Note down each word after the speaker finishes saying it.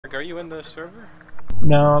Are you in the server?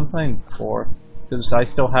 No, I'm playing 4. Because I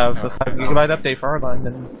still have the 5 GB update for Hardline,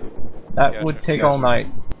 and that would take all night.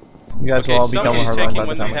 You guys will all be done with Hardline by the time taking one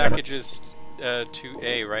of the packages to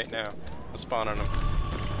A right now. We'll spawn on them.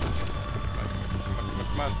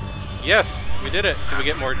 Come on. Yes! We did it! Did we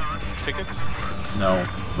get more tickets? No,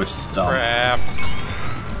 which is dumb. Crap.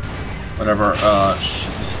 Whatever,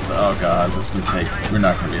 shit, this is the, oh god, this would take, we're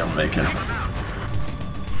not gonna be able to make it.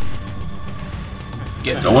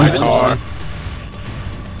 Go and spawn.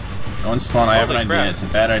 Go and spawn, I have an idea, crap. It's a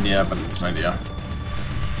bad idea, but it's an idea.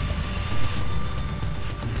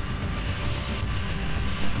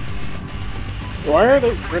 Why are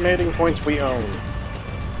the grenading points we own?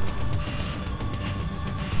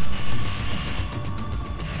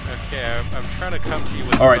 Okay, I'm trying to come to you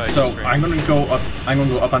with Alright, the so string. I'm gonna go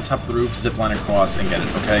up on top of the roof, zip line across, and get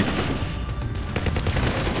it, okay?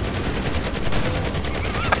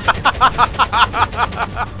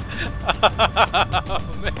 Oh,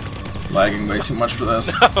 man. Lagging way too much for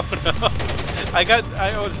this. Oh no!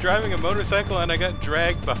 I was driving a motorcycle and I got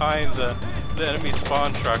dragged behind the enemy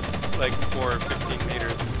spawn truck like for 15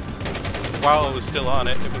 meters. While I was still on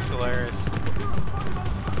it, it was hilarious.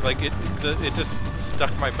 Like it just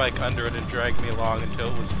stuck my bike under it and dragged me along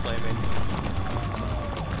until it was flaming.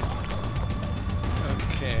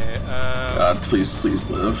 Okay. God, please, please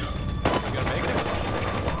live. Are we gonna make it?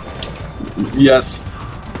 Yes.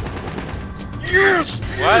 Yes!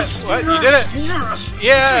 What? You did it! Yes!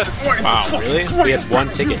 Yes! Wow, really? We had one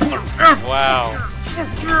ticket. Wow.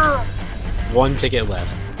 One ticket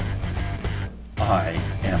left. I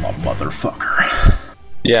am a motherfucker.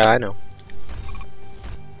 Yeah, I know.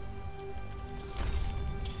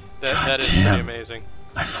 That is damn. pretty amazing.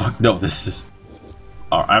 No, this is...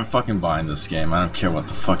 Oh, I'm fucking buying this game. I don't care what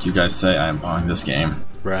the fuck you guys say, I am buying this game.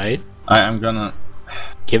 Right? I'm gonna...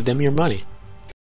 Give them your money.